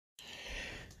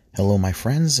Hello, my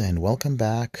friends, and welcome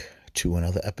back to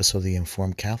another episode of The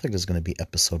Informed Catholic. This is going to be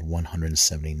episode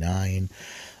 179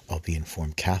 of The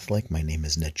Informed Catholic. My name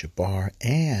is Ned Jabbar,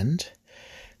 and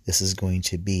this is going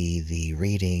to be the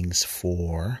readings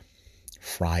for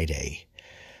Friday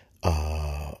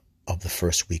of the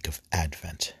first week of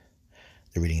Advent.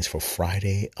 The readings for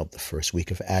Friday of the first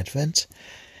week of Advent.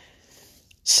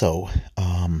 So,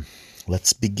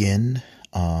 let's begin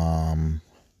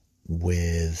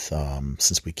with,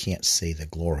 since we can't say the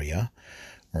Gloria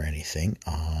or anything,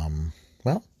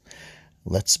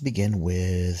 let's begin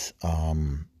with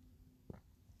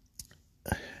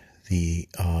the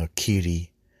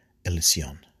Kyrie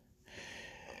eleison.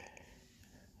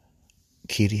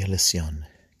 Kyrie eleison,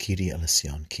 Kyrie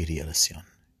eleison, Kyrie eleison.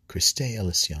 Christe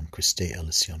eleison, Christe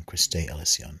eleison, Christe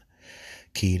eleison.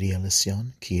 Kyrie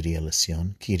eleison, Kyrie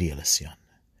eleison, Kyrie eleison.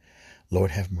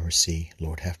 Lord have mercy,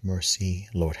 Lord have mercy,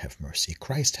 Lord have mercy.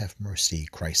 Christ have mercy,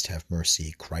 Christ have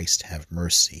mercy, Christ have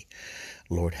mercy.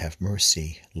 Lord have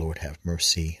mercy, Lord have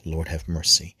mercy, Lord have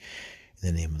mercy. In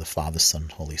the name of the Father, Son,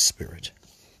 and Holy Spirit.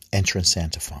 Entrance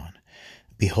Antiphon.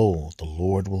 Behold, the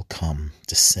Lord will come,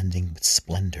 descending with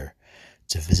splendor,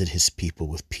 to visit his people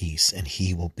with peace, and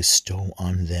he will bestow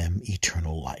on them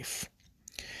eternal life.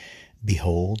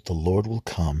 Behold, the Lord will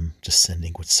come,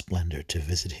 descending with splendor, to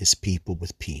visit his people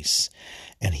with peace,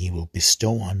 and he will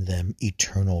bestow on them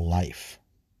eternal life.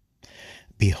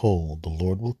 Behold, the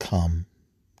Lord will come,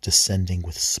 descending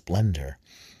with splendor,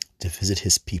 to visit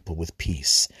his people with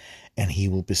peace, and he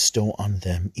will bestow on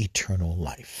them eternal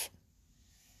life.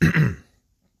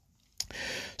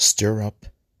 Stir up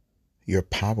your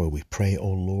power, we pray, O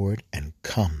Lord, and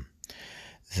come,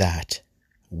 that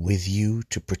with you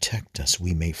to protect us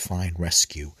we may find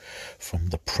rescue from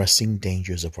the pressing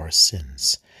dangers of our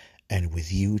sins, and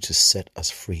with you to set us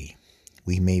free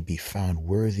we may be found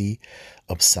worthy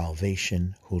of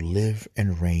salvation, who live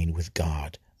and reign with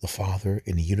God the Father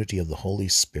in the unity of the Holy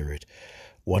Spirit,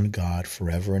 one God,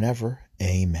 forever and ever.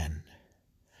 Amen.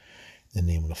 In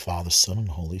the name of the Father, Son, and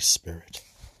Holy Spirit.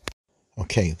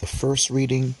 Okay, the first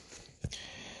reading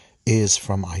is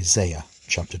from Isaiah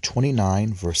chapter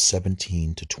 29, verse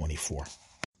 17 to 24.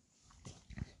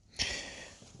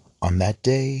 On that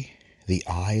day, the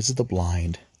eyes of the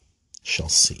blind shall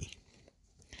see.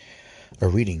 A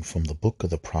reading from the book of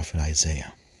the prophet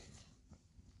Isaiah.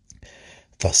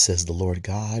 Thus says the Lord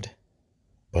God,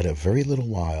 but a very little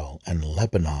while, and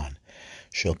Lebanon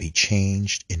shall be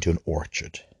changed into an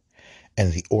orchard,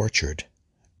 and the orchard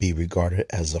be regarded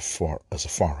as a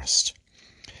forest.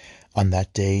 On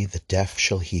that day the deaf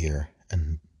shall hear,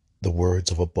 and the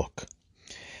words of a book,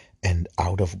 and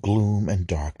out of gloom and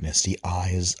darkness the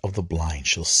eyes of the blind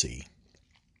shall see.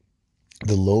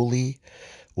 The lowly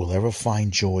will ever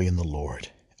find joy in the Lord,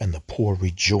 and the poor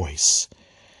rejoice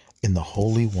in the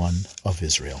Holy One of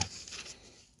Israel.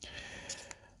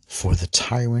 For the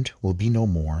tyrant will be no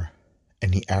more,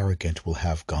 and the arrogant will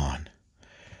have gone.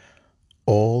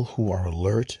 All who are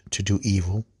alert to do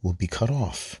evil will be cut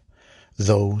off.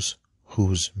 Those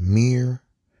whose mere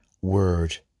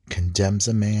word condemns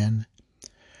a man,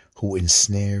 who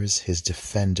ensnares his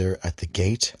defender at the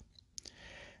gate,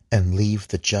 and leave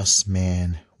the just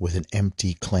man with an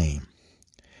empty claim.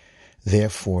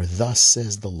 Therefore, thus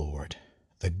says the Lord,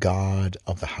 the God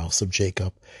of the house of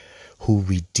Jacob, who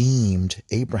redeemed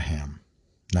Abraham.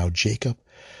 Now Jacob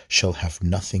shall have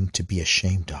nothing to be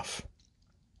ashamed of,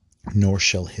 nor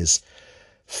shall his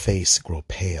face grow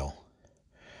pale,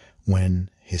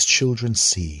 when his children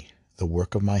see the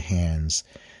work of my hands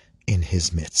in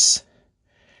his midst.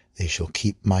 They shall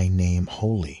keep my name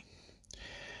holy.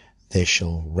 They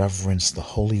shall reverence the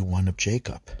Holy One of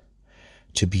Jacob,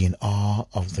 to be in awe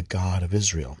of the God of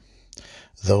Israel.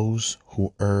 Those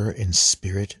who err in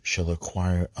spirit shall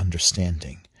acquire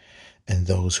understanding, and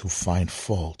those who find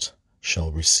fault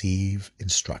shall receive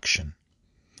instruction.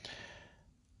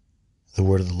 The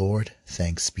word of the Lord.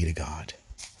 Thanks be to God.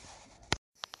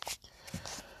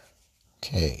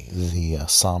 Okay, the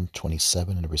Psalm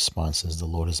 27, and the response is, the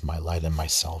Lord is my light and my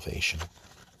salvation.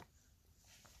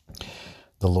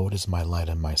 The Lord is my light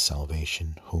and my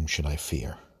salvation. Whom should I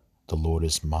fear? The Lord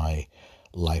is my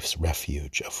life's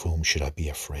refuge. Of whom should I be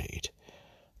afraid?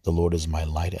 The Lord is my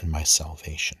light and my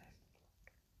salvation.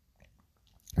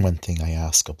 One thing I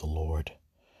ask of the Lord,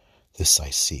 this I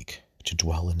seek, to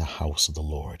dwell in the house of the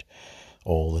Lord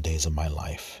all the days of my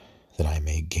life, that I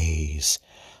may gaze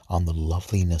on the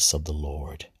loveliness of the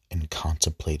Lord and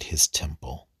contemplate his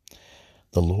temple.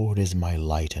 The Lord is my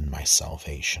light and my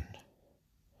salvation.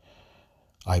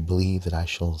 I believe that I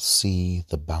shall see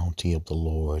the bounty of the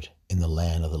Lord in the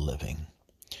land of the living.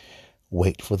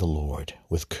 Wait for the Lord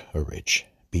with courage.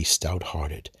 be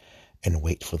stout-hearted, and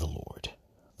wait for the Lord.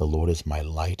 The Lord is my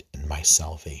light and my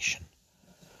salvation.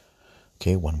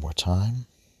 Okay, one more time.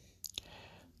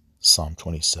 Psalm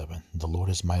 27. The Lord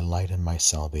is my light and my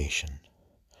salvation.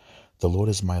 The Lord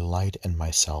is my light and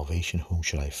my salvation. Whom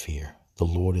should I fear? The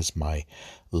Lord is my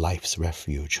life's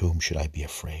refuge. Whom should I be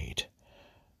afraid?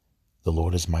 The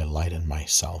Lord is my light and my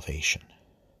salvation.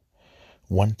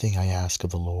 One thing I ask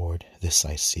of the Lord, this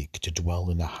I seek, to dwell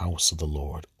in the house of the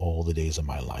Lord all the days of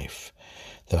my life,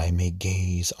 that I may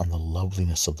gaze on the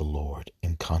loveliness of the Lord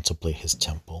and contemplate his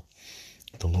temple.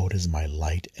 The Lord is my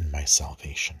light and my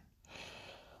salvation.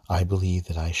 I believe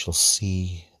that I shall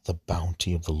see the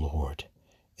bounty of the Lord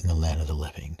in the land of the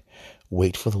living.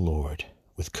 Wait for the Lord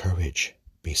with courage.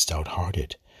 Be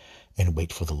stout-hearted and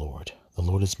wait for the Lord. The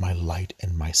Lord is my light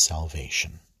and my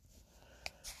salvation.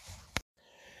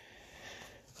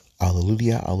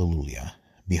 Alleluia, alleluia.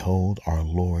 Behold, our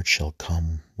Lord shall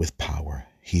come with power.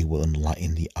 He will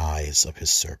enlighten the eyes of his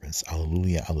servants.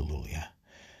 Alleluia, alleluia.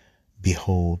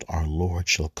 Behold, our Lord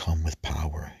shall come with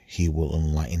power. He will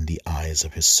enlighten the eyes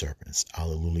of his servants.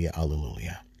 Alleluia,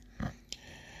 alleluia.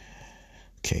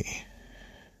 Okay.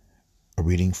 A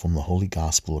reading from the Holy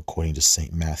Gospel according to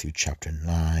St. Matthew chapter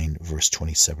 9, verse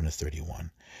 27 to 31.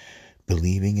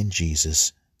 Believing in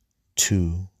Jesus,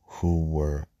 2 who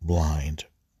were blind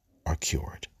are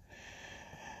cured.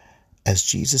 As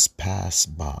Jesus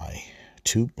passed by,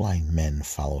 2 blind men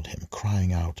followed him,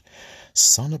 crying out,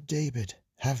 Son of David,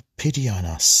 have pity on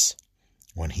us.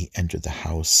 When he entered the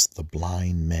house, the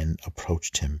blind men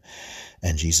approached him,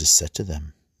 and Jesus said to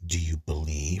them, Do you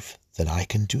believe that I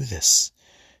can do this?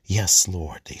 Yes,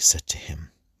 Lord, they said to him.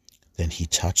 Then he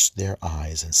touched their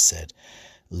eyes and said,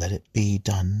 Let it be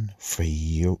done for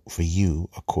you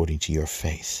according to your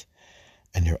faith.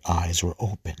 And their eyes were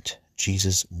opened.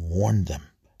 Jesus warned them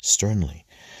sternly,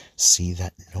 See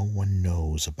that no one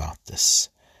knows about this.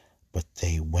 But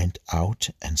they went out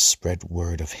and spread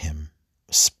word of him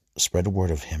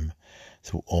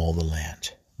through all the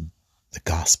land. The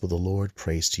gospel of the Lord.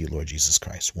 Praise to you, Lord Jesus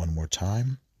Christ. One more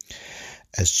time.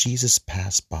 As Jesus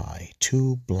passed by,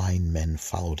 2 blind men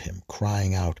followed him,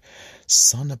 crying out,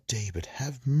 Son of David,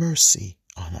 have mercy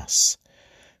on us.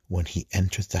 When he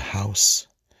entered the house,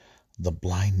 the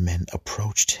blind men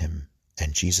approached him,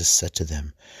 and Jesus said to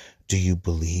them, Do you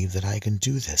believe that I can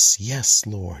do this? Yes,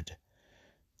 Lord.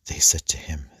 They said to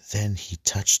him. Then he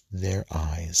touched their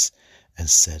eyes and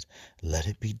said, Let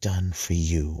it be done for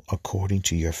you according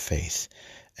to your faith.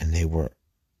 And they were,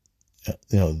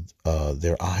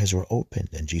 their eyes were opened,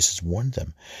 and Jesus warned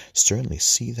them sternly,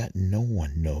 See that no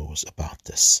one knows about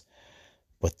this.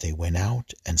 But they went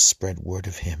out and spread word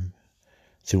of him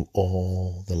through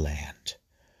all the land.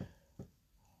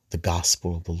 The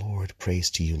gospel of the Lord.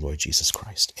 Praise to you, Lord Jesus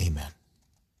Christ. Amen.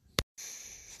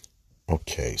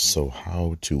 Okay, so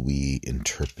how do we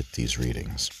interpret these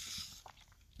readings?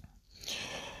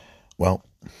 Well,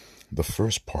 the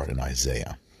first part in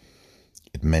Isaiah,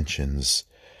 it mentions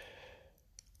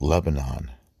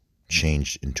Lebanon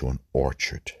changed into an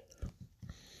orchard.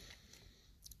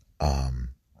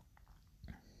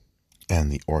 And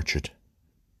the orchard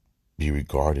be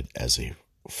regarded as a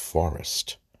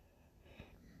forest.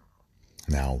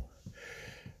 Now,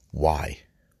 why?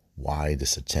 Why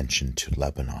this attention to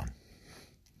Lebanon?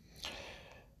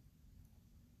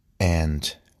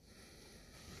 And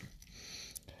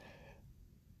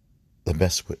the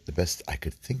best I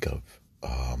could think of,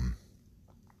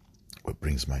 what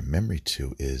brings my memory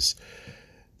to is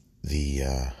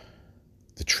the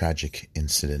tragic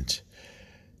incident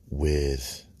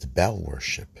with the Baal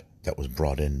worship that was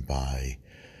brought in by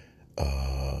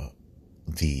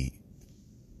the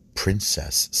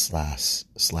princess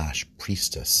slash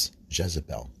priestess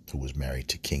Jezebel, who was married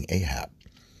to King Ahab.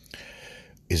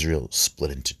 Israel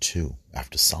split into 2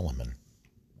 after Solomon.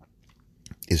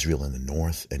 Israel in the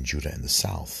north and Judah in the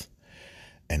south.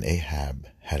 And Ahab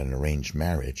had an arranged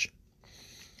marriage,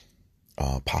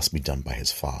 possibly done by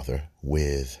his father,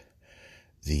 with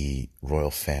the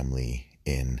royal family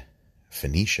in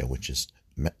Phoenicia, which is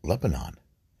Lebanon.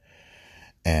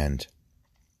 And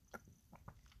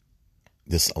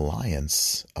this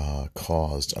alliance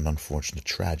caused an unfortunate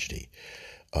tragedy.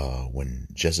 When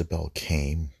Jezebel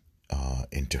came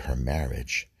into her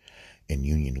marriage in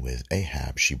union with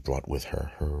Ahab, she brought with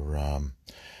her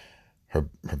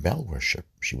Baal worship.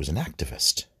 She was an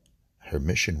activist. Her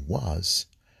mission was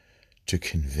to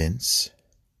convince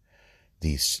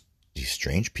these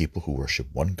strange people who worship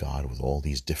one God with all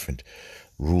these different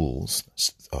rules,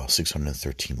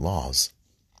 613 laws,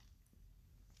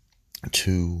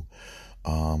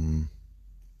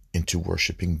 into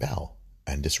worshiping Baal,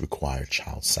 and this required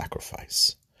child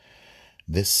sacrifice.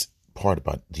 This part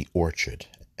about the orchard,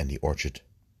 and the orchard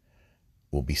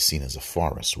will be seen as a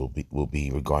forest, will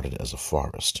be regarded as a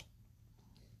forest,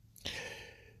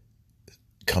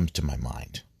 comes to my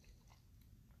mind.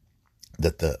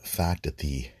 That the fact that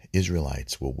the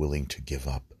Israelites were willing to give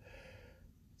up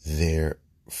their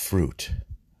fruit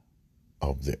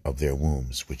of their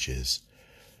wombs, which is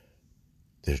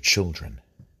their children.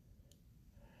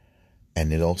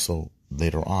 And it also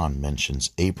later on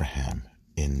mentions Abraham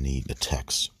in the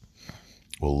text.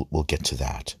 We'll get to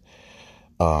that.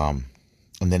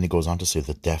 And then it goes on to say,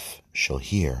 the deaf shall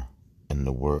hear, and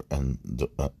the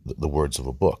words of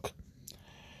a book.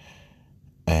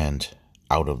 And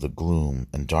out of the gloom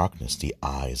and darkness the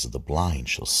eyes of the blind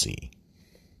shall see.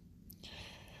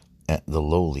 And the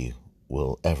lowly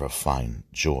will ever find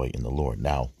joy in the Lord.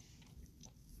 Now,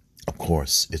 of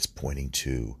course, it's pointing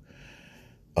to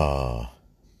the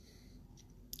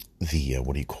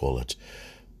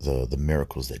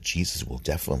miracles that Jesus will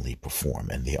definitely perform,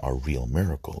 and they are real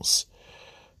miracles.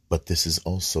 But this is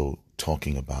also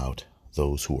talking about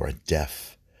those who are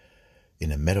deaf,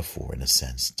 in a metaphor, in a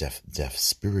sense, deaf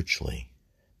spiritually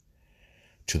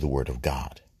to the word of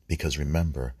God. Because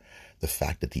remember, the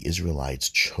fact that the Israelites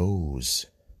chose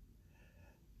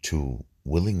to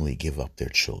willingly give up their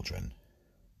children,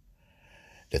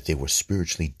 that they were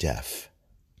spiritually deaf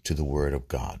to the word of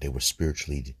God. They were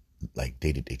spiritually,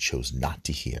 they chose not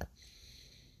to hear.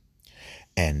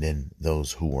 And then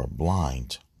those who were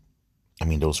blind,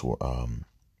 those who were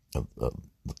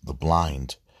the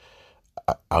blind,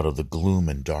 out of the gloom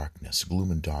and darkness.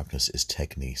 Gloom and darkness is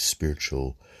technically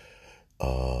spiritual.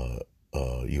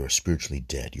 You are spiritually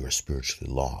dead. You are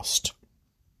spiritually lost.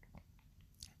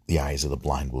 The eyes of the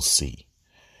blind will see.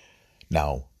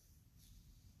 Now,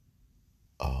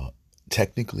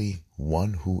 technically,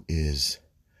 one who is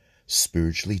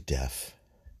spiritually deaf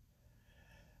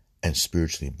and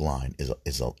spiritually blind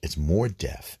is more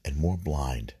deaf and more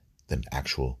blind than an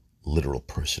actual literal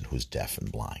person who's deaf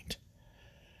and blind.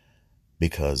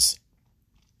 Because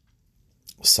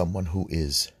someone who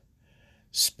is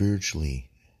spiritually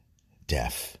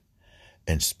deaf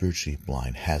and spiritually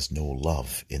blind has no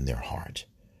love in their heart,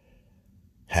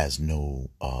 has no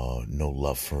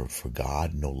love for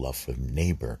God, no love for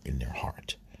neighbor in their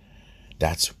heart.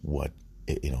 That's what,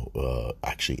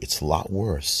 actually, it's a lot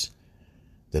worse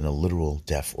than a literal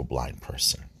deaf or blind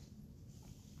person.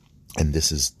 And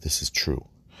this is true.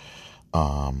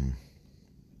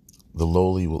 The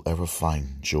lowly will ever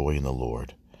find joy in the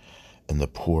Lord, and the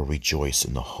poor rejoice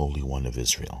in the Holy One of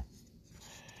Israel.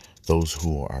 Those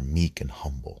who are meek and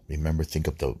humble. Remember, think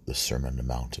of the Sermon on the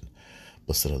Mountain.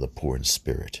 Blessed are the poor in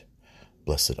spirit.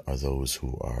 Blessed are those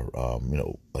who are,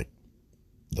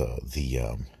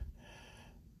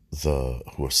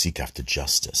 who seek after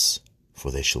justice,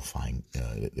 for they shall find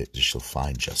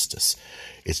justice.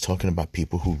 It's talking about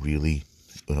people who really,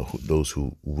 those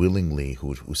who willingly,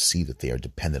 who see that they are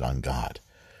dependent on God,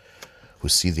 who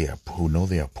know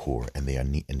they are poor and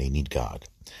they need God.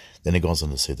 Then it goes on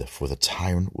to say that for the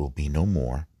tyrant will be no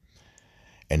more,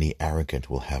 and the arrogant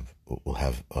will have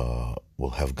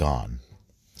gone.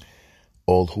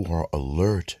 All who are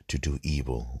alert to do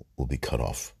evil will be cut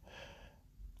off.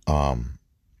 Now,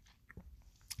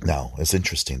 it's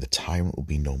interesting. The tyrant will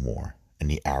be no more, and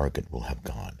the arrogant will have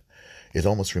gone. It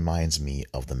almost reminds me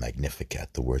of the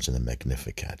Magnificat, the words in the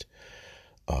Magnificat.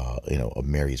 Of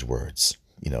Mary's words.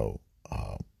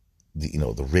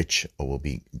 The rich will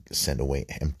be sent away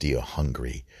empty or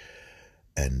hungry,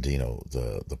 and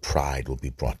the pride will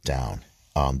be brought down.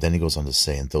 Then he goes on to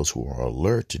say, and those who are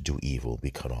alert to do evil will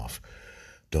be cut off.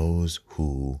 Those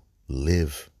who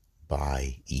live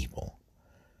by evil,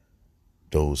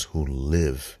 those who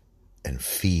live and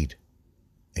feed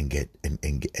and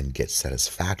get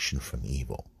satisfaction from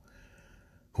evil,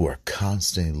 who are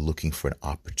constantly looking for an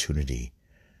opportunity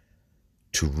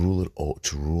to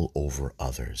rule over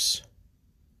others,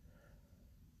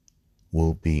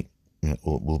 will be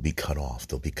cut off.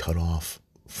 They'll be cut off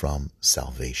from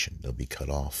salvation. They'll be cut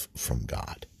off from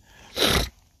God.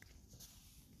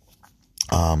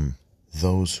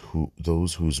 Those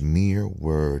whose mere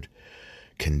word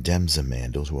condemns a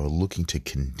man, those who are looking to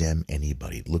condemn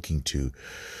anybody, looking to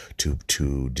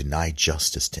deny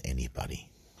justice to anybody,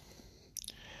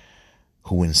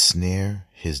 who ensnare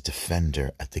his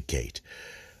defender at the gate.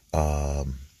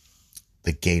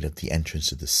 The gate at the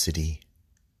entrance of the city,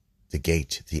 the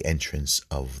gate, the entrance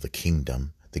of the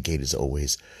kingdom. The gate is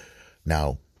always,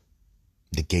 now,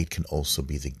 the gate can also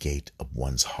be the gate of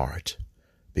one's heart,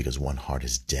 because one heart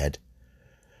is dead.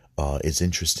 It's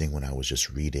interesting, when I was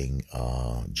just reading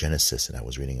Genesis, and I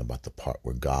was reading about the part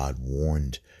where God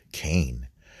warned Cain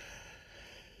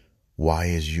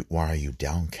Why are you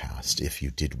downcast? If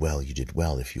you did well, you did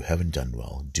well. If you haven't done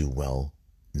well, do well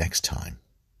next time.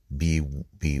 Be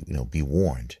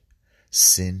warned.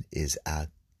 Sin is at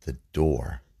the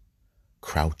door,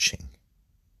 crouching.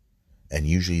 And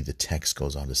usually the text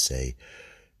goes on to say,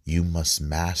 you must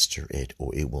master it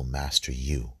or it will master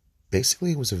you.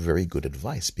 Basically, it was a very good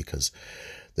advice, because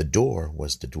the door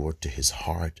was the door to his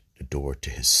heart, the door to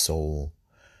his soul,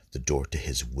 the door to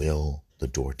his will, the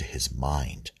door to his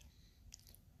mind.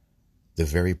 The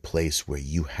very place where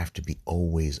you have to be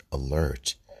always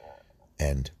alert.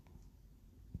 And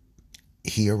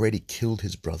he already killed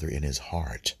his brother in his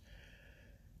heart.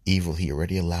 He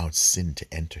already allowed sin to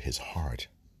enter his heart.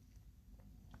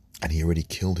 And he already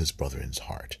killed his brother in his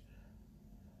heart.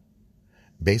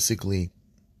 Basically,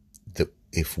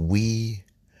 if we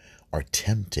are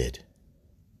tempted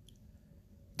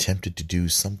to do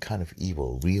some kind of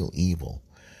evil, real evil,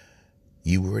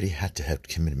 you already had to have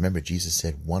committed. Remember, Jesus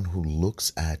said, one who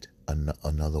looks at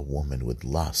another woman with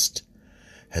lust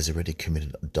has already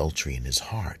committed adultery in his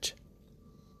heart.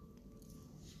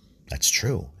 That's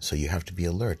true. So you have to be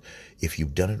alert. If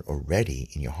you've done it already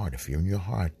in your heart, if you're in your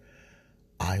heart,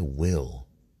 I will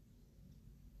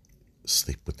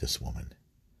sleep with this woman.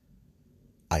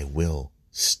 I will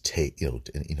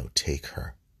take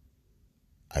her.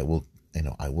 I will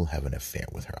have an affair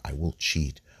with her. I will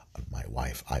cheat on my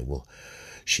wife.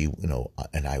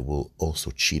 And I will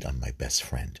also cheat on my best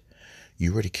friend.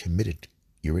 You already committed.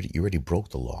 You already broke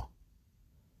the law.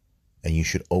 And you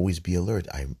should always be alert.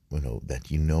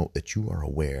 That you are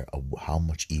aware of how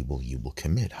much evil you will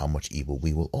commit, how much evil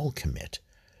we will all commit.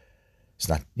 It's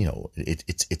not,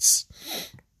 it's.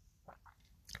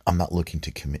 I'm not looking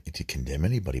to condemn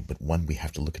anybody, but we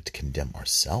have to look at to condemn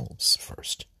ourselves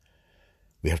first.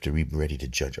 We have to be ready to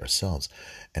judge ourselves.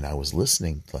 And I was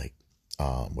listening,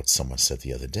 what someone said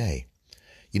the other day.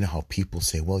 You know how people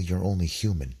say, well, you're only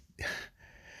human.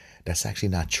 That's actually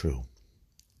not true.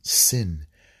 Sin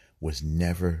was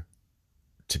never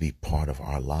to be part of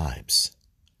our lives.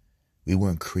 We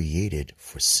weren't created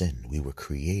for sin. We were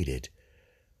created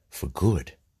for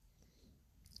good.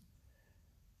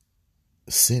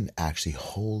 Sin actually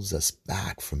holds us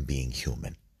back from being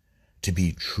human. To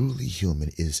be truly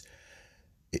human is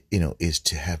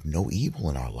to have no evil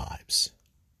in our lives.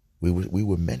 We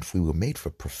were made for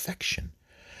perfection.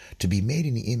 To be made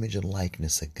in the image and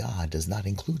likeness of God does not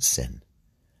include sin.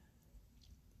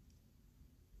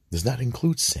 Does not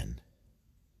include sin.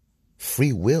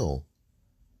 Free will,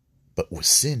 but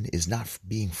sin is not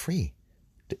being free.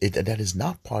 That is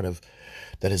not part of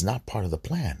the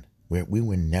plan. Where we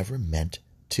were never meant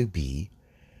to be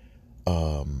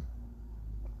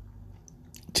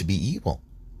evil.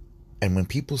 And when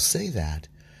people say that,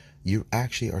 you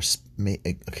actually are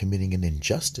committing an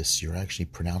injustice. You're actually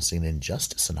pronouncing an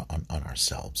injustice on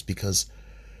ourselves, because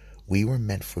we were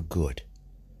meant for good,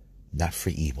 not for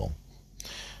evil.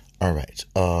 All right.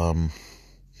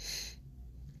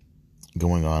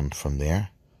 Going on from there.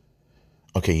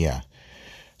 Okay, yeah.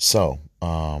 So,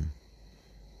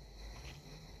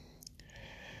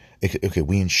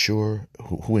 we ensure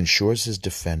who ensures his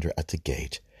defender at the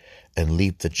gate, and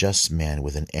leap the just man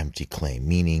with an empty claim,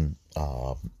 meaning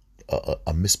a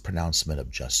mispronouncement of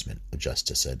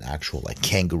justice, an actual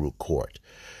kangaroo court.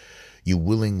 You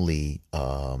willingly,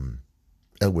 in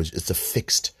other words, it's a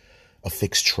fixed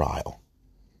trial,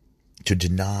 to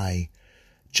deny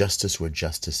justice where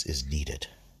justice is needed.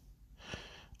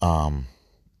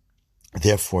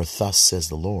 Therefore, thus says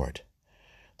the Lord,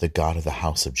 the God of the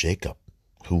house of Jacob,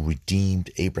 who redeemed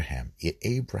Abraham,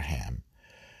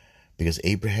 because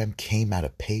Abraham came out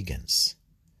of pagans.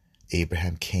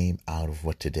 Abraham came out of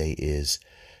what today is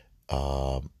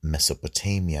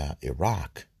Mesopotamia,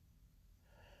 Iraq.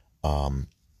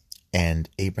 And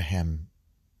Abraham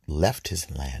left his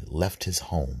land, left his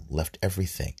home, left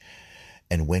everything,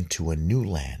 and went to a new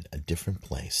land, a different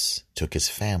place, took his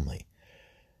family.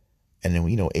 And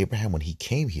then, Abraham, when he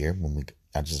came here,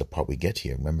 this is the part we get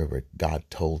here, remember where God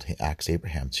asked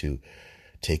Abraham to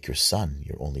take your son,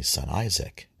 your only son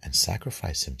Isaac, and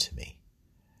sacrifice him to me.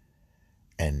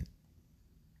 And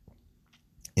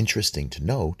interesting to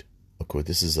note, of course,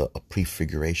 this is a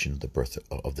prefiguration of the birth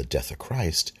of the death of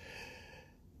Christ.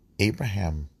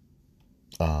 Abraham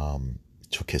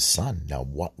took his son. Now,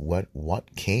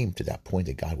 what came to that point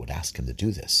that God would ask him to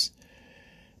do this?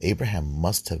 Abraham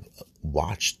must have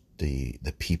watched the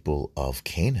people of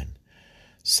Canaan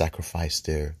sacrifice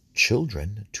their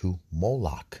children to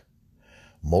Moloch.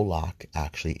 Moloch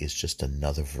actually is just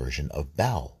another version of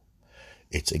Baal.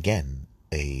 It's again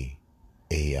a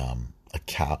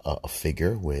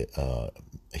figure with a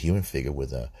human figure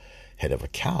with a head of a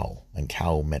cow, and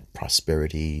cow meant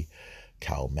prosperity,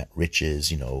 cow meant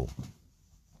riches. You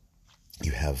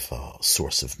have a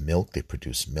source of milk, they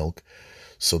produce milk.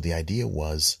 So the idea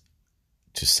was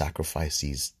to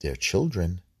sacrifice their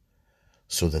children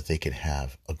so that they could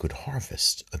have a good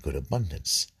harvest, a good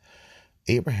abundance.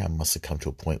 Abraham must have come to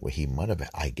a point where he might have,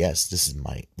 I guess, this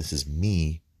is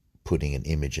me putting an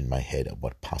image in my head of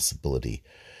what possibility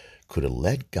could have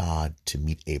led God to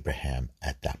meet Abraham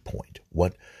at that point.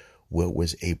 What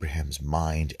was Abraham's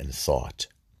mind and thought?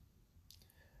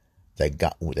 That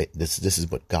God, this is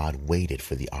what God waited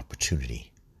for, the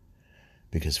opportunity.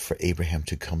 Because for Abraham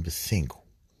to come to think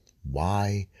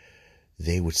why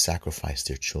they would sacrifice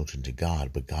their children to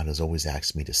God, but God has always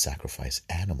asked me to sacrifice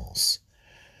animals.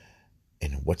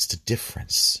 And what's the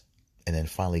difference? And then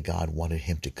finally God wanted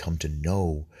him to come to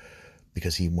know,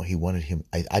 because he wanted him,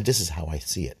 this is how I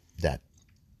see it, that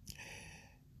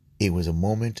it was a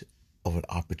moment of an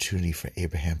opportunity for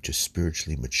Abraham to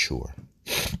spiritually mature.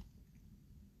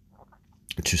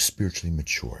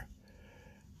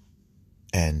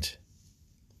 And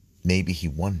maybe he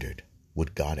wondered,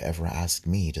 would God ever ask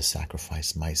me to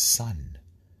sacrifice my son?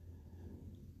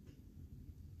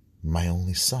 My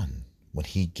only son. When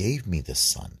he gave me this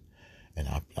son, an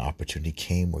opportunity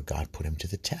came where God put him to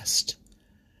the test.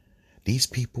 These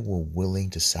people were willing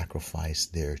to sacrifice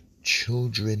their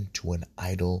children to an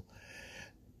idol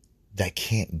that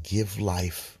can't give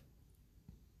life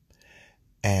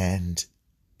and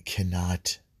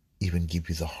cannot even give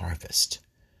you the harvest.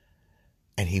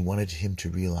 And he wanted him to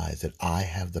realize that I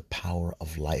have the power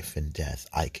of life and death.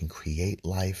 I can create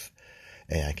life,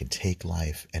 and I can take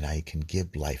life, and I can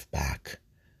give life back.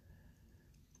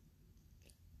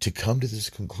 To come to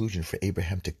this conclusion, for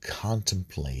Abraham to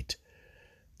contemplate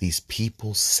these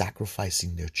people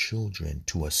sacrificing their children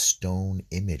to a stone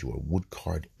image or a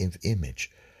wood-carved image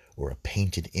or a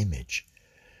painted image,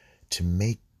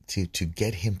 to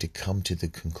get him to come to the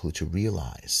conclusion, to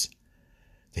realize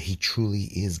that he truly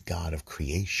is God of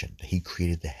creation, that he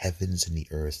created the heavens and the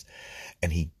earth,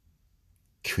 and he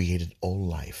created all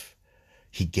life.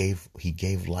 He gave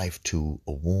life to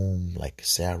a womb like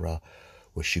Sarah,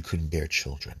 where she couldn't bear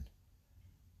children.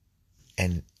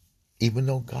 And even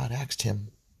though God asked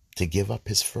him to give up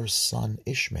his first son,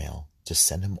 Ishmael, to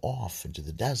send him off into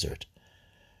the desert,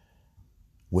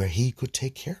 where he could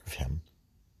take care of him,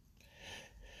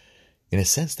 in a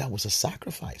sense, that was a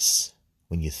sacrifice.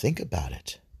 When you think about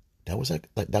it, that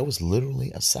was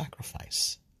literally a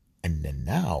sacrifice. And then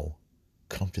now,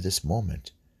 come to this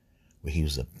moment where he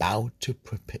was about to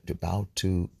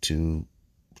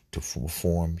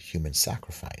perform human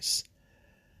sacrifice.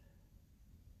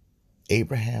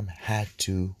 Abraham had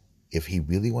to, if he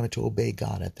really wanted to obey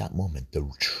God at that moment, the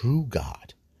true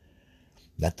God,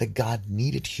 not that God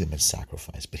needed human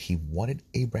sacrifice, but he wanted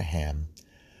Abraham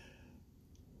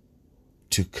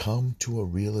to come to a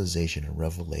realization, a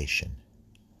revelation,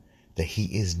 that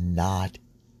he is not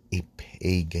a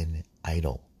pagan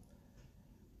idol.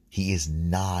 He is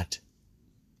not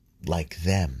like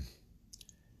them.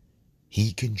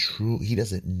 He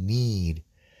doesn't need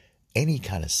any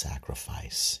kind of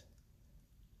sacrifice.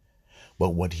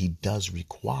 But what he does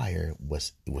require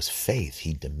was faith.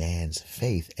 He demands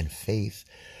faith, and faith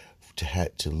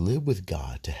to live with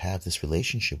God, to have this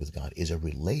relationship with God, is a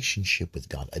relationship with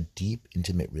God, a deep,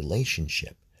 intimate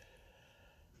relationship,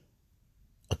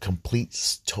 a complete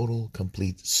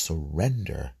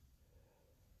surrender,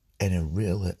 and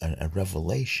a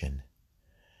revelation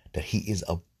that he is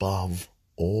above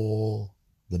all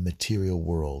the material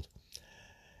world,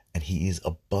 and he is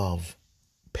above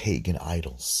pagan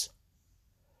idols.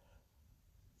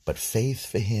 But faith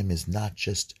for him is not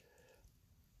just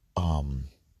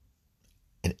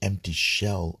an empty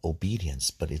shell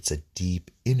obedience, but it's a deep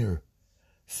inner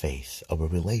faith of a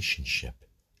relationship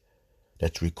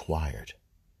that's required.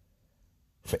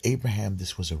 For Abraham,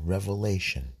 this was a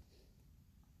revelation,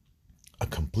 a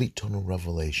complete total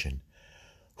revelation,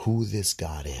 who this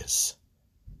God is.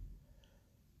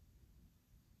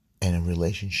 And a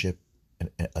relationship,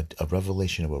 a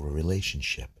revelation of a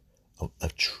relationship, a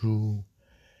true,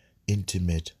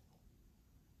 intimate,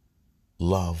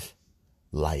 love,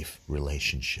 life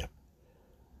relationship.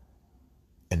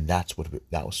 And that's what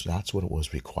it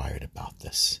was required about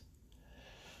this.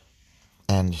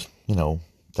 And,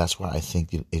 that's why I think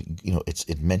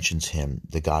it mentions him,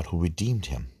 the God who redeemed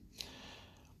him.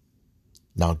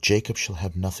 Now Jacob shall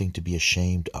have nothing to be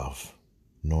ashamed of,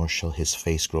 nor shall his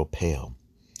face grow pale,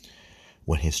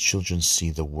 when his children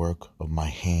see the work of my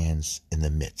hands in the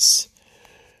midst.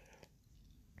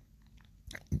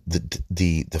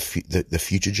 the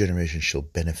future generation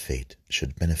should benefit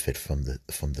from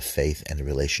the faith and the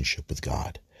relationship with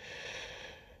God.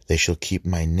 They shall keep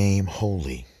my name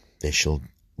holy. They shall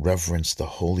reverence the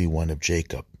Holy One of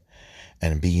Jacob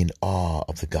and be in awe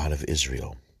of the God of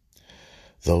Israel.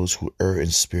 Those who err in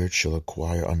spirit shall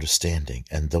acquire understanding,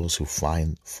 and those who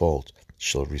find fault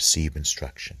shall receive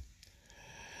instruction.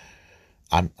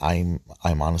 I'm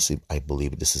honestly, I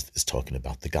believe this is talking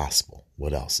about the gospel.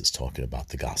 What else is talking about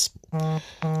the gospel?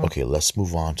 Okay, let's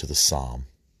move on to the Psalm.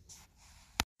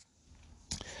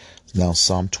 Now,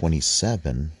 Psalm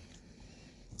 27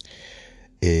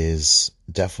 is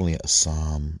definitely a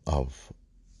psalm of,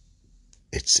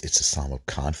 it's a psalm of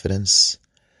confidence,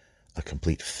 a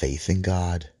complete faith in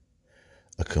God,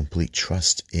 a complete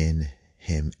trust in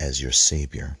Him as your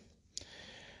Savior.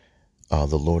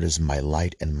 The Lord is my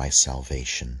light and my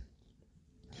salvation.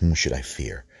 Whom should I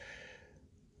fear?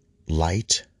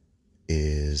 Light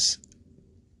is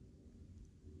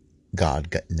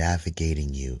God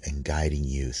navigating you and guiding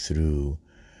you through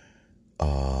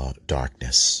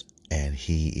darkness, and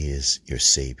He is your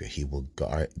Savior. He will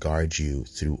guard you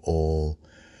through all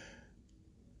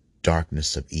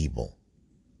darkness of evil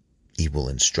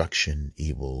instruction,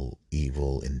 evil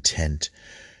intent,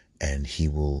 and He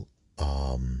will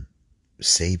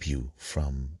save you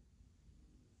from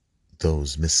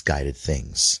those misguided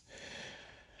things.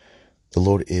 The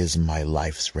Lord is my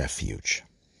life's refuge.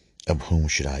 Of whom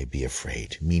should I be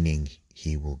afraid? Meaning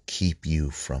He will keep you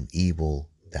from evil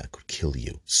that could kill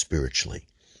you spiritually,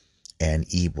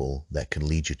 and evil that can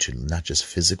lead you to not just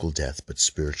physical death, but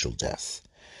spiritual death.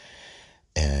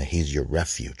 He's your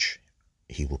refuge.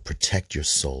 He will protect your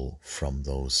soul from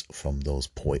those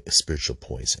spiritual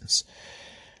poisons.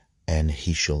 And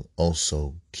He shall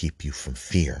also keep you from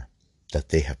fear that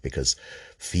they have, because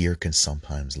fear can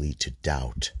sometimes lead to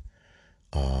doubt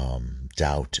of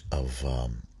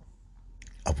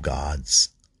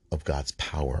God's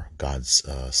power, God's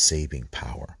saving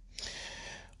power.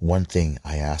 One thing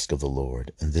I ask of the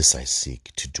Lord, and this I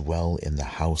seek, to dwell in the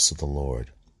house of the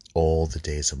Lord all the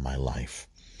days of my life,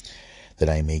 that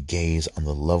I may gaze on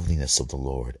the loveliness of the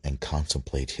Lord and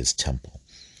contemplate His temple.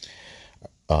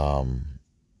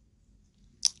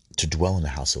 To dwell in the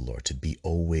house of the Lord, to be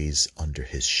always under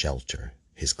His shelter,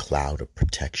 His cloud of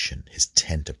protection, His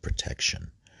tent of protection,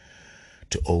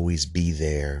 to always be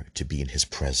there, to be in His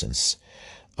presence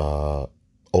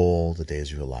all the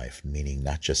days of your life, meaning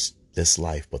not just this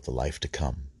life, but the life to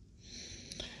come.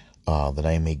 That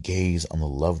I may gaze on the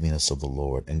loveliness of the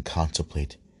Lord and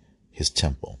contemplate His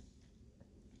temple.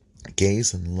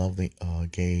 Gazing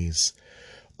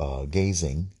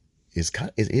is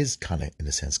kind of in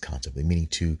a sense contemplate, meaning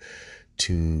to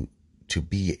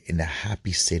be in a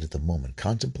happy state at the moment.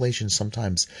 Contemplation,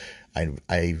 sometimes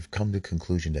I've come to the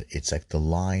conclusion that it's like the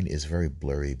line is very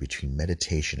blurry between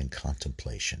meditation and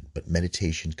contemplation. But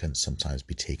meditation can sometimes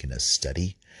be taken as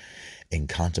study, and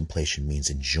contemplation means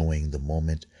enjoying the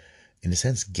moment, in a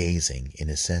sense gazing, in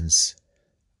a sense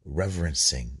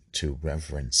reverencing, to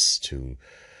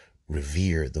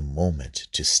revere the moment,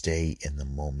 to stay in the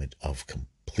moment of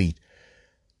complete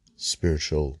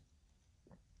spiritual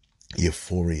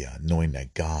euphoria, knowing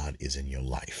that God is in your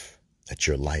life, that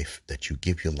you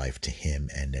give your life to Him,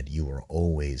 and that you are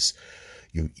always,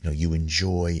 you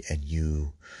enjoy, and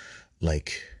you,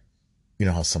 like,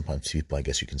 how sometimes people, I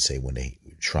guess you can say, when they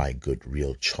try good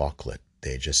real chocolate,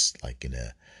 they're just like in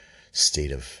a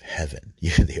state of heaven.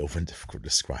 Yeah, they over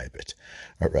describe it.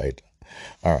 All right.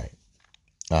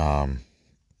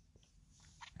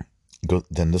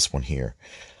 Then this one here.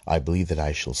 I believe that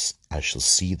I shall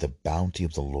see the bounty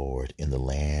of the Lord in the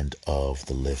land of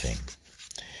the living.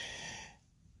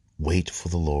 Wait for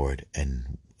the Lord,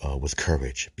 and with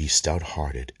courage, be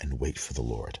stout-hearted, and wait for the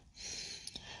Lord.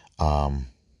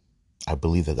 I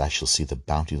believe that I shall see the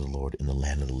bounty of the Lord in the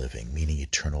land of the living, meaning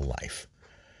eternal life,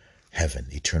 heaven,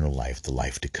 eternal life, the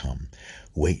life to come.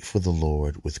 Wait for the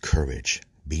Lord with courage,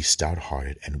 be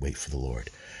stout-hearted, and wait for the Lord.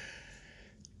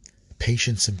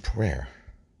 Patience in prayer.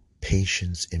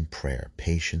 Patience in prayer,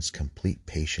 complete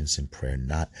patience in prayer.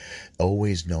 Not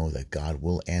always know that God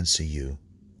will answer you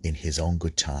in His own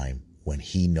good time, when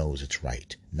He knows it's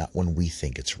right, not when we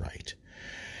think it's right.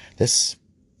 This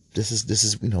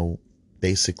is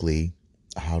basically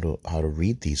how to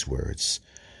read these words,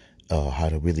 how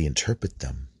to really interpret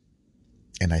them.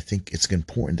 And I think it's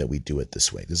important that we do it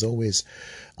this way. There's always,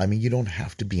 you don't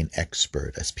have to be an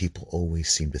expert, as people always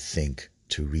seem to think,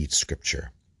 to read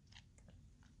Scripture.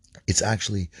 It's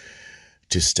actually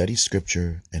to study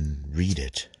Scripture and read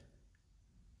it.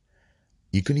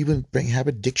 You can even have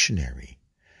a dictionary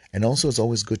And also, it's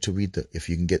always good to read if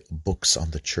you can get books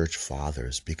on the church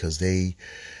fathers, because they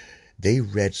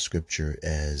read scripture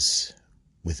as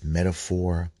with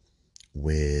metaphor,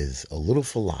 with a little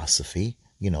philosophy.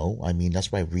 I mean,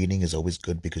 that's why reading is always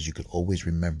good, because you can always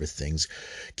remember things.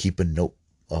 Keep a note,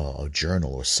 a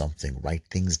journal or something, write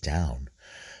things down,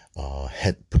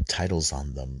 put titles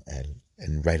on them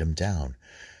and write them down.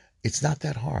 It's not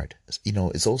that hard.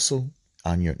 It's also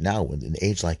on your, now in an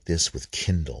age like this, with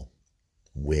Kindle,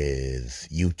 with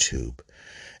YouTube,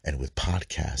 and with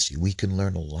podcasts, we can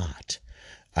learn a lot.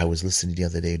 I was listening the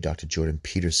other day, Dr. Jordan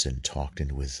Peterson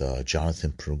talking with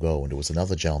Jonathan Prugo, and there was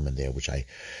another gentleman there, which I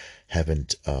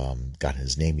haven't gotten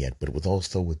his name yet, but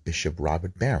also with Bishop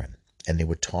Robert Barron. And they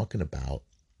were talking about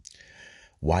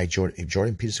why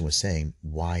Jordan Peterson was saying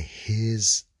why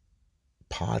his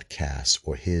podcast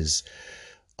or his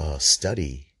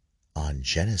study on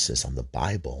Genesis, on the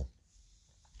Bible,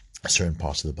 certain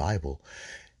parts of the Bible,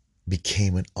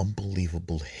 became an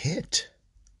unbelievable hit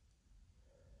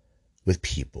with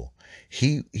people.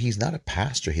 He's not a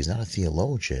pastor, he's not a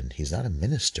theologian, he's not a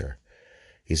minister.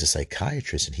 He's a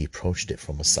psychiatrist, and he approached it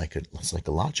from a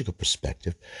psychological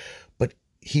perspective, but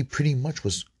he pretty much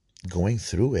was going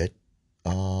through it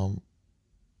as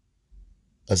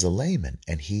a layman,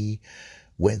 and he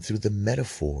went through the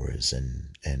metaphors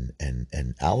and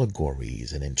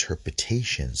allegories and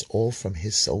interpretations, all from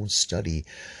his own study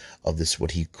of this,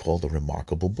 what he called a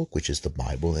remarkable book, which is the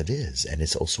Bible. It is. And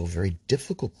it's also a very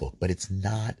difficult book, but it's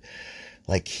not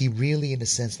like he really, in a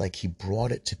sense, like he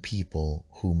brought it to people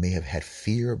who may have had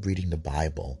fear of reading the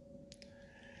Bible,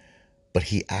 but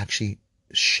he actually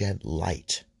shed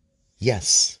light.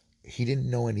 Yes, he didn't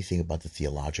know anything about the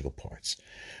theological parts,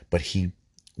 but he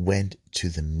went to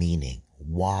the meaning.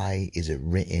 Why is it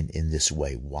written in this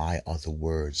way? Why are the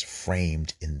words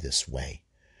framed in this way?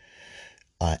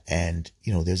 And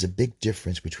there's a big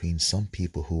difference between some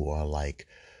people who are like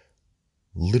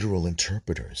literal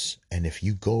interpreters. And if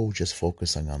you go just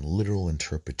focusing on literal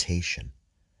interpretation,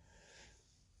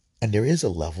 and there is a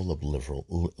level of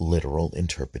literal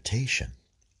interpretation,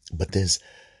 but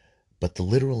the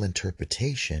literal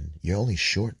interpretation, you're only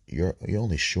short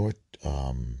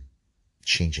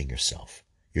changing yourself.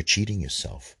 You're cheating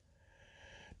yourself,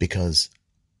 because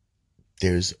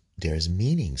there's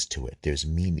meanings to it. There's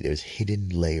hidden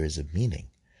layers of meaning.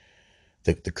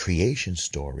 The creation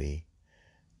story,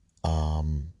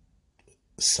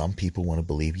 some people want to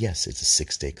believe, yes, it's a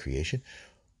 6-day creation,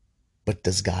 but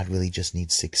does God really just need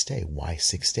 6 days? Why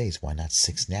 6 days? Why not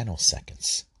 6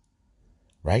 nanoseconds?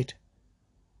 Right?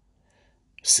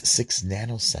 6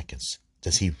 nanoseconds.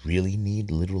 Does he really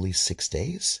need literally 6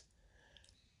 days?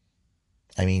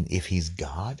 I mean, if he's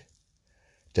God,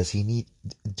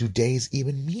 do days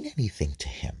even mean anything to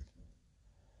him?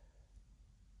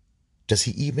 Does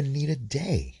he even need a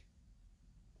day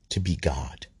to be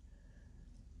God?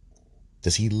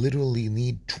 Does he literally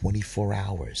need 24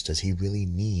 hours? Does he really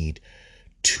need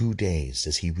 2 days?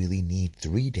 Does he really need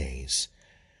 3 days?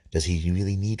 Does he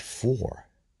really need 4?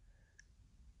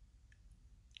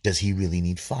 Does he really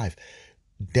need 5?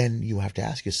 Then you have to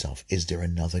ask yourself, is there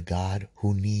another God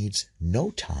who needs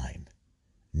no time,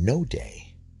 no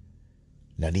day,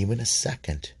 not even a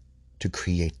second to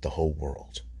create the whole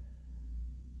world?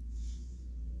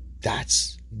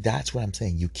 That's what I'm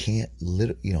saying. You can't,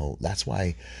 that's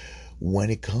why when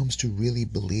it comes to really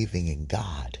believing in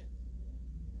God,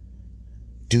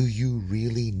 do you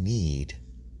really need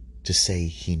to say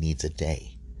he needs a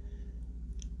day?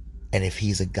 And if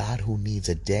he's a God who needs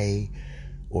a day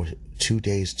or 2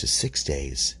 days to 6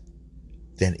 days,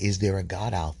 then is there a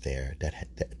God out there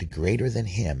that greater than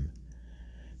him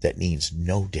that needs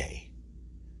no day?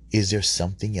 Is there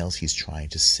something else he's trying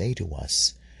to say to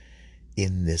us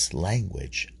in this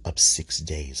language of 6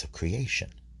 days of creation?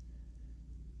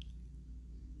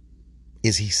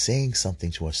 Is he saying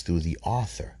something to us through the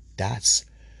author?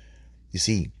 You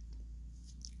see,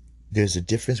 there's a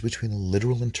difference between a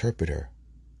literal interpreter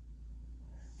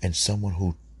and someone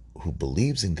who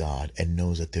believes in God and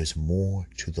knows that there's more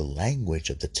to the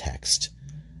language of the text.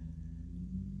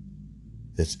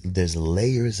 There's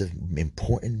layers of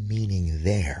important meaning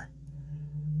there.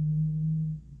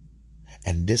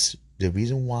 And the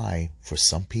reason why, for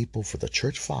some people, for the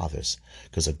church fathers,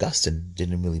 because Augustine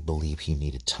didn't really believe he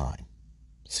needed time.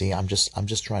 See, I'm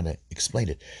just trying to explain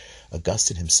it.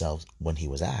 Augustine himself, when he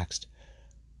was asked,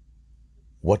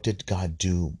 what did God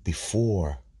do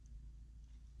before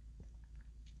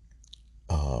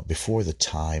the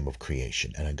time of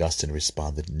creation? And Augustine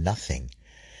responded, nothing.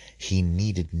 He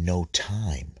needed no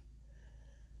time.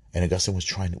 And Augustine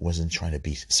wasn't trying to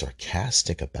be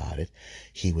sarcastic about it.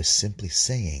 He was simply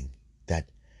saying that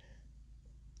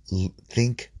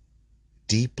think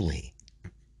deeply.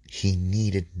 He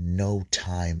needed no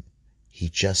time. He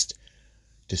just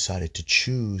decided to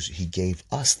choose. He gave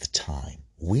us the time.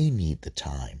 We need the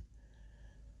time,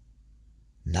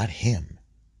 not him.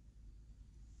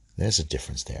 There's a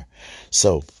difference there.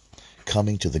 So,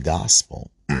 coming to the gospel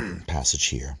passage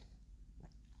here.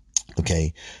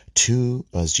 Okay,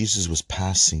 as Jesus was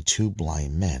passing, 2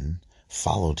 blind men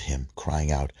followed him,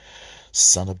 crying out,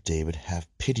 "Son of David, have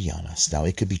pity on us." Now,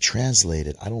 it could be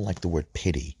translated, I don't like the word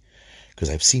pity, because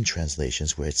I've seen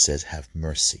translations where it says have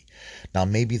mercy. Now,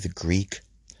 maybe the Greek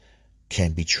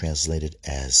can be translated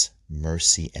as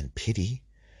mercy and pity,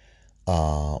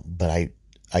 but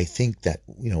I think that,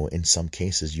 in some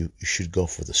cases you should go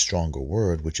for the stronger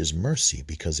word, which is mercy,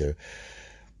 because they're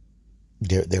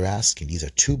asking. These are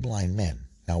 2 blind men.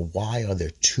 Now, why are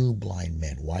there 2 blind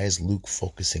men? Why is Luke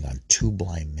focusing on 2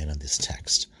 blind men in this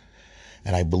text?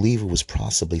 And I believe it was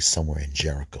possibly somewhere in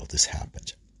Jericho this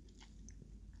happened.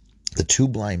 The 2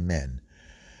 blind men,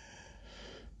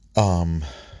 I'm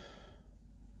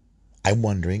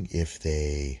wondering if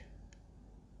they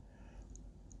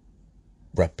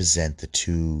represent the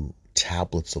 2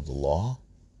 tablets of the law,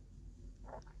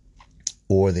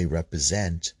 or they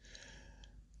represent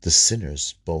the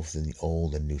sinners both in the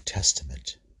Old and New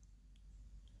Testament.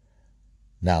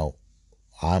 Now,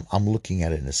 I'm looking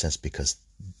at it in a sense because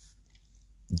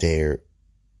they're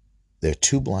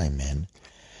 2 blind men,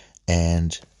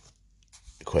 and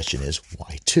the question is,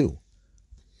 why 2?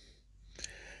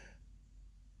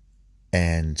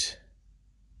 And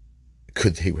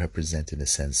could they represent, in a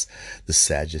sense, the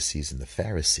Sadducees and the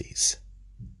Pharisees,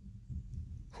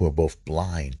 who are both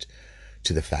blind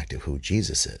to the fact of who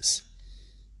Jesus is?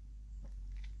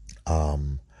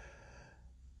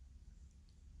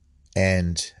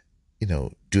 And,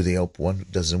 does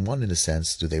in a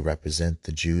sense, do they represent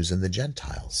the Jews and the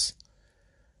Gentiles,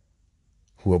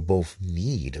 who are both in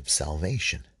need of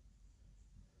salvation,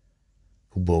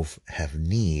 who both have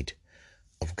need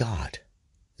of God,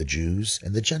 the Jews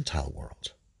and the Gentile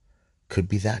world? Could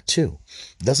be that too.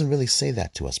 It doesn't really say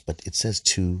that to us, but it says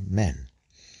 2 men.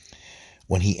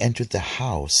 When he entered the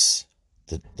house,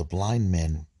 the blind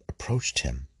men approached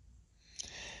him,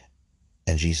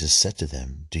 and Jesus said to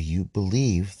them, "Do you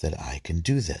believe that I can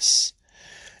do this?"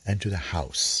 Enter the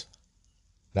house.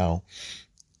 Now,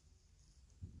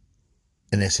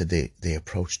 and they said they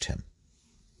approached him.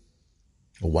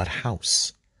 What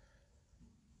house?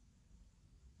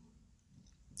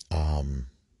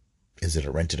 Is it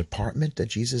a rented apartment that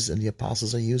Jesus and the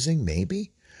apostles are using?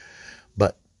 Maybe.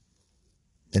 But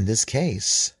in this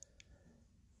case,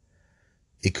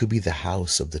 it could be the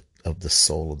house of the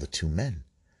soul of the 2 men.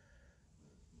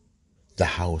 The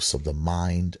house of the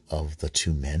mind of the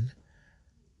 2 men.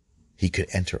 He could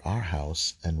enter our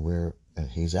house, and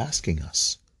he's asking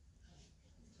us,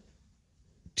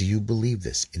 do you believe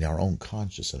this in our own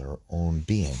conscience, in our own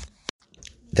being?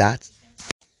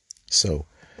 So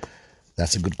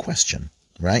that's a good question,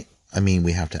 right? I mean,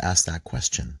 we have to ask that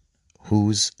question.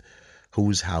 Whose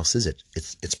house is it?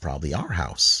 It's probably our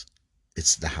house.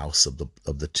 It's the house of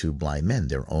the 2 blind men,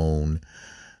 their own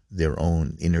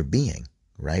inner being,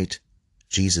 right?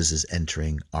 Jesus is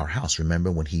entering our house.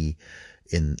 Remember when he,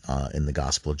 in the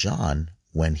Gospel of John,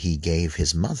 when he gave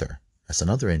his mother, that's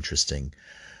another interesting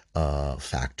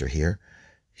factor here.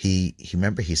 He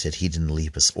said he didn't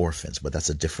leave us orphans, but that's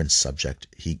a different subject.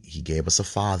 He gave us a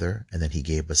father, and then he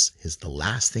gave us the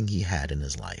last thing he had in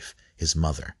his life, his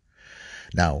mother.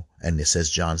 Now, and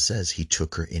John says he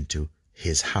took her into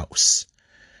his house.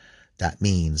 That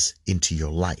means into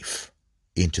your life,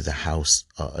 into the house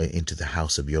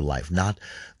of your life, not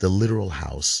the literal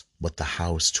house, but the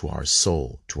house to our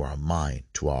soul, to our mind,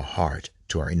 to our heart,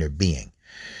 to our inner being.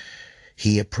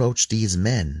 He approached these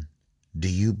men. Do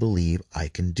you believe I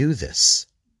can do this?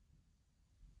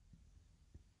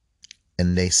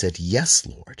 And they said, "Yes,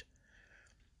 Lord."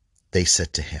 They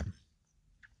said to him.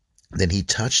 Then he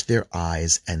touched their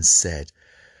eyes and said,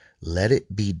 "Let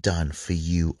it be done for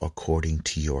you according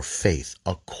to your faith."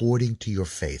 According to your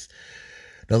faith.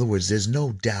 In other words, there's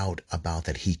no doubt about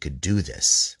that he could do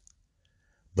this.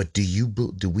 But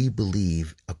do we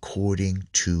believe according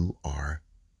to our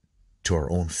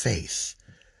own faith,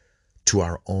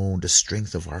 to the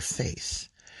strength of our faith?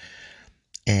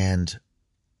 And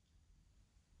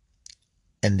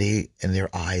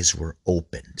their eyes were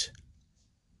opened.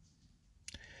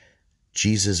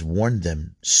 Jesus warned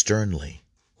them sternly.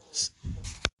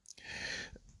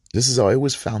 I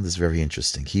always found this very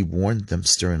interesting. He warned them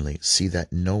sternly, "See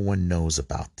that no one knows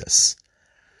about this."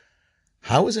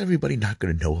 How is everybody not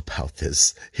going to know about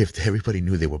this if everybody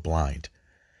knew they were blind?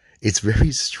 It's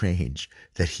very strange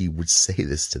that he would say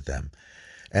this to them.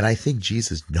 And I think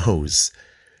Jesus knows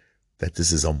that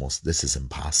this is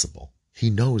impossible. He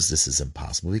knows this is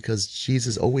impossible because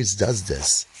Jesus always does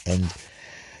this. And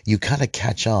you kind of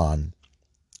catch on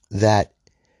that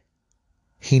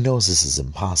he knows this is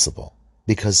impossible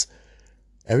because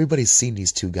everybody's seen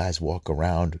these two guys walk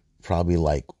around, probably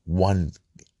like one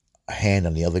hand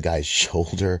on the other guy's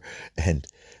shoulder, and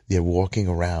they're walking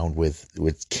around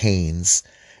with canes.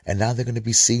 And now they're going to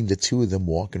be seeing the two of them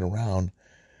walking around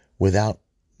without,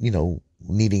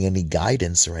 needing any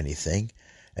guidance or anything,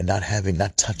 and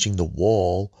not touching the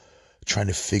wall, trying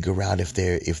to figure out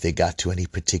if they got to any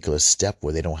particular step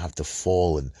where they don't have to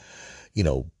fall and,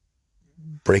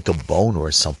 break a bone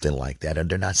or something like that. And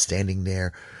they're not standing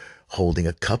there holding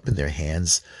a cup in their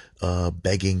hands,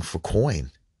 begging for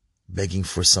coin, begging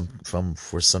for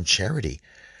some charity.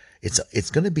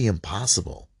 It's going to be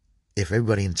impossible if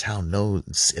everybody in town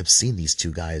have seen these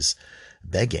two guys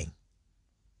begging.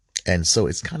 And so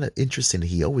it's kind of interesting that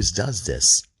he always does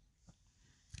this,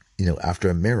 after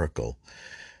a miracle.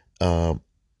 And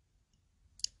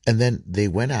then they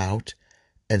went out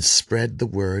and spread the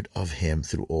word of him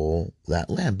through all that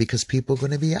land, because people are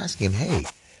going to be asking him, hey,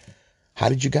 how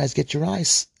did you guys get your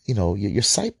eyes, your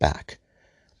sight back?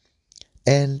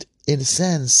 And in a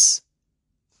sense,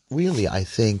 really, I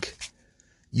think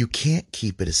you can't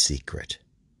keep it a secret,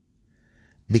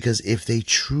 because if they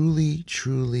truly,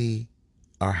 truly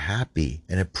are happy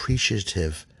and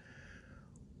appreciative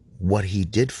what he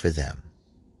did for them,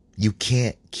 you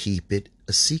can't keep it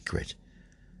a secret.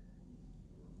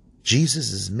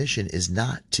 Jesus' mission is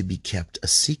not to be kept a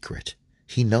secret.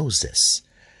 He knows this.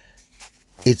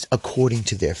 It's according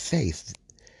to their faith.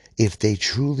 If they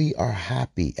truly are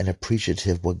happy and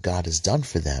appreciative what God has done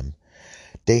for them,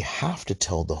 they have to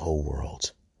tell the whole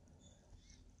world.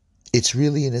 It's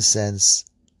really, in a sense,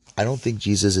 I don't think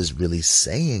Jesus is really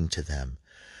saying to them,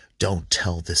 don't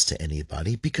tell this to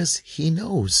anybody, because he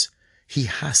knows he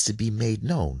has to be made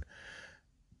known.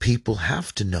 People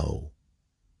have to know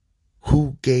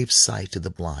who gave sight to the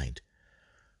blind.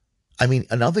 I mean,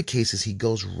 in other cases, he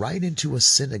goes right into a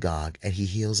synagogue and he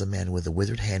heals a man with a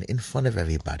withered hand in front of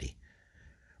everybody,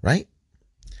 right?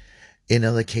 In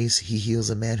another case, he heals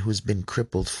a man who's been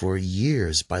crippled for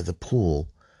years by the pool,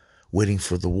 waiting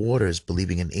for the waters,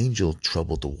 believing an angel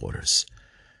troubled the waters.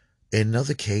 In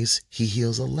another case, he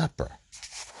heals a leper.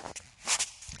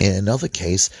 In another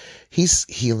case, he's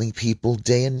healing people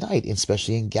day and night,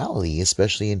 especially in Galilee,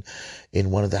 especially in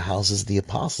one of the houses of the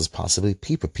apostles, possibly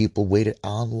people waited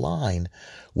online,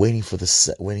 waiting for the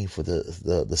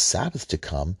Sabbath to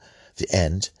come, the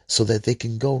end, so that they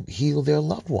can go heal their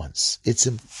loved ones. It's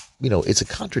a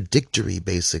contradictory,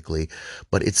 basically,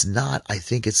 but it's not. I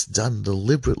think it's done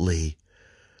deliberately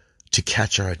to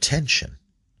catch our attention,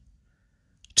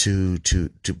 to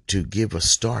give a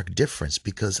stark difference,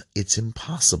 because it's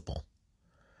impossible.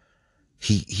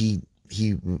 He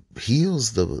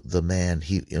heals the man.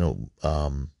 He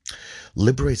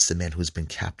liberates the man who's been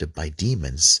captive by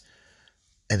demons,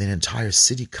 and an entire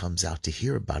city comes out to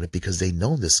hear about it because they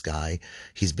know this guy.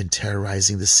 He's been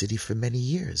terrorizing the city for many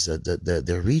years,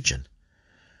 the region.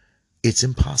 It's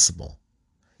impossible.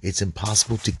 It's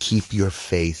impossible to keep your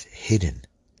faith hidden.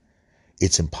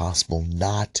 It's impossible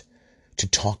not to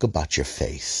talk about your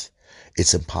faith.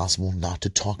 It's impossible not to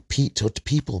talk to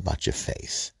people about your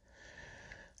faith.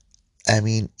 I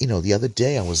mean, the other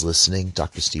day I was listening,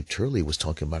 Dr. Steve Turley was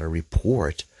talking about a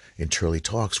report in Turley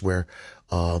Talks where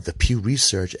the Pew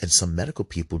Research and some medical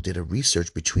people did a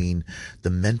research between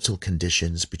the mental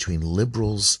conditions between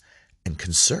liberals and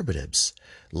conservatives.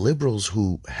 Liberals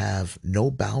who have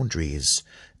no boundaries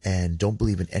and don't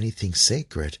believe in anything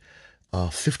sacred,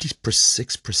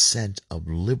 56% of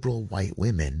liberal white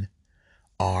women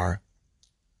are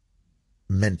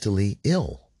mentally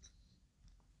ill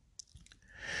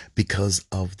because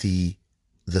of the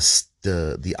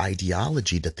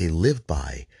ideology that they live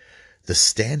by, the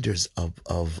standards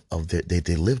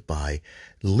they live by.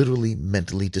 Literally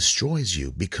mentally destroys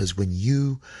you, because when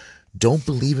you don't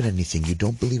believe in anything, you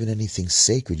don't believe in anything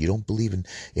sacred, you don't believe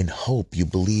in hope, you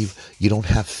believe you don't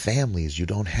have families, you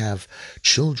don't have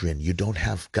children, you don't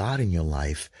have God in your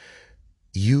life,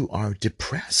 you are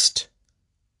depressed.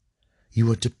 You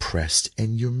are depressed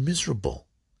and you're miserable.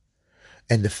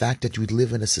 And the fact that you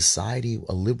live in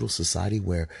a liberal society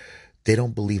where they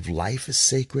don't believe life is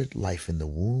sacred, life in the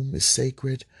womb is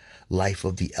sacred, life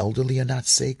of the elderly are not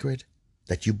sacred,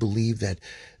 that you believe that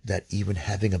even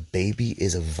having a baby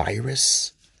is a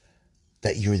virus,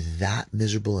 that you're that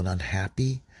miserable and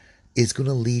unhappy, is going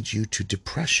to lead you to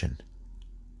depression.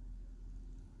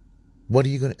 What are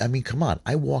you going to, I mean, come on.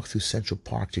 I walk through Central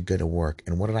Park to go to work,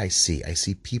 and what did I see? I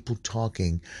see people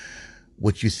talking.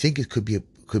 What you think it could be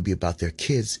about their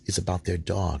kids is about their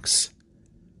dogs.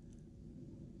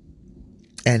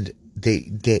 And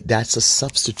that's a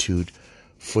substitute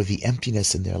for the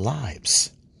emptiness in their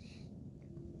lives.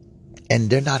 And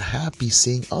they're not happy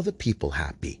seeing other people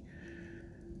happy.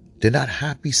 They're not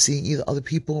happy seeing either other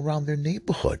people around their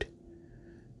neighborhood.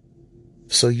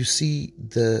 So you see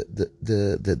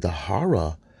the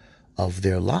horror of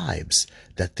their lives,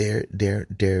 that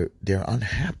they're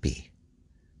unhappy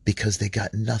because they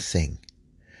got nothing.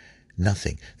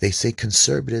 Nothing. They say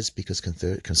conservatives because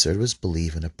conservatives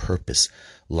believe in a purpose.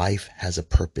 Life has a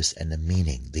purpose and a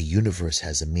meaning. The universe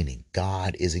has a meaning.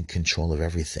 God is in control of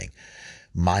everything.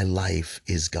 My life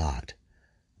is God.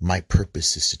 My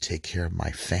purpose is to take care of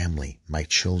my family, my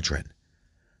children.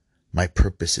 My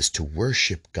purpose is to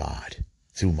worship God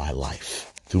through my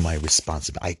life, through my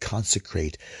responsibility. I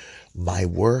consecrate my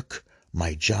work,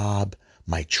 my job,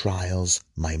 my trials,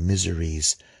 my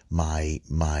miseries,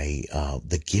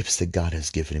 the gifts that God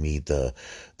has given me, the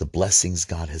blessings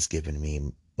God has given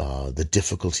me, the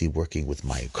difficulty working with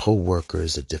my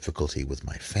coworkers, the difficulty with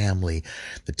my family,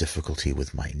 the difficulty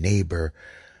with my neighbor.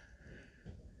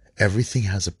 Everything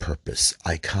has a purpose.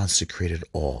 I consecrate it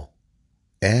all.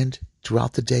 And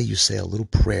throughout the day, you say a little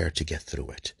prayer to get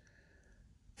through it.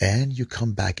 And you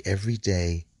come back every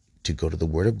day to go to the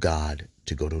Word of God,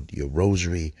 to go to your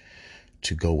rosary,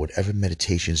 to go whatever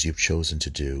meditations you've chosen to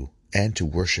do, and to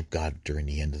worship God during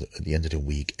the end of the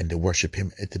week, and to worship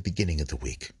Him at the beginning of the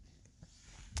week.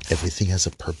 Everything has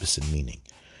a purpose and meaning.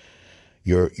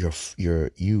 You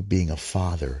being a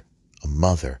father, a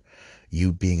mother,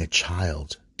 you being a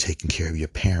child, taking care of your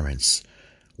parents,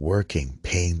 working,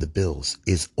 paying the bills,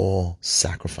 is all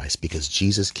sacrifice, because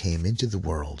Jesus came into the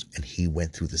world and He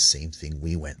went through the same thing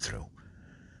we went through.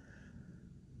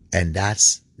 And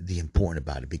that's the important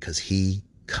about it, because He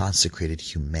consecrated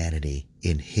humanity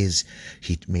He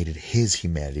made it His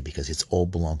humanity, because it all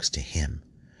belongs to Him.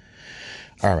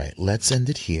 All right, let's end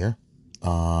it here. They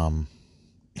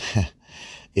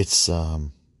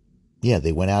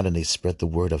went out and they spread the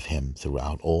word of Him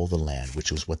throughout all the land,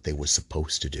 which was what they were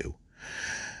supposed to do.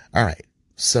 All right,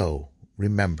 so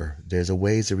remember, there's a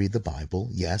ways to read the Bible.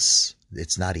 Yes,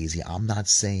 it's not easy. I'm not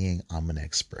saying I'm an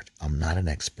expert. I'm not an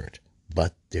expert,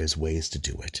 but there's ways to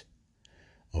do it.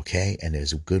 Okay, and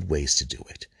there's good ways to do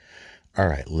it. All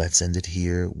right, let's end it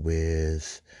here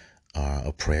with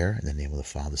a prayer in the name of the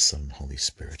Father, Son, and Holy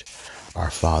Spirit.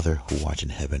 Our Father, who art in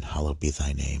heaven, hallowed be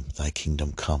thy name. Thy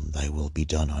kingdom come, thy will be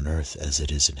done on earth as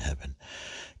it is in heaven.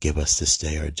 Give us this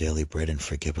day our daily bread, and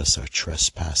forgive us our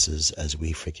trespasses as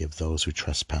we forgive those who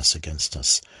trespass against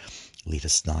us. Lead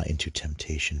us not into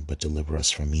temptation, but deliver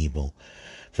us from evil.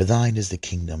 For thine is the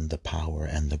kingdom, the power,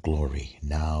 and the glory,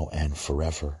 now and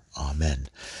forever. Amen.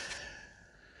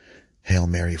 Hail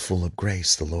Mary, full of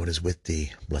grace, the Lord is with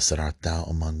thee. Blessed art thou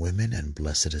among women, and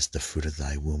blessed is the fruit of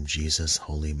thy womb, Jesus.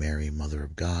 Holy Mary, Mother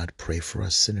of God, pray for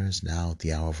us sinners, now at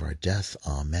the hour of our death.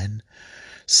 Amen.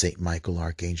 Saint Michael,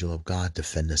 Archangel of God,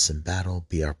 defend us in battle.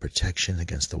 Be our protection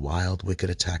against the wild,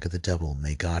 wicked attack of the devil.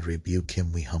 May God rebuke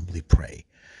him, we humbly pray.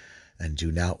 And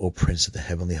do now, O Prince of the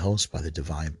heavenly host, by the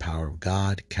divine power of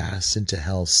God, cast into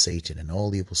hell Satan and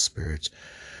all evil spirits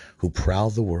who prowl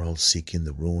the world seeking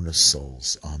the ruin of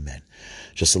souls. Amen.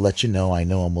 Just to let you know, I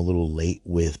know I'm a little late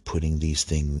with putting these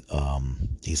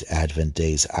these Advent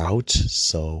days out.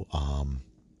 So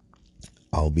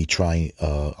I'll try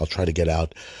to get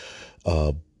out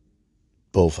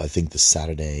both, I think, the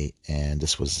Saturday, and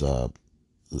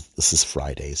this is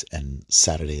Fridays, and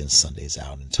Saturday and Sundays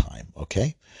out in time.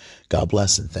 Okay? God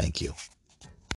bless and thank you.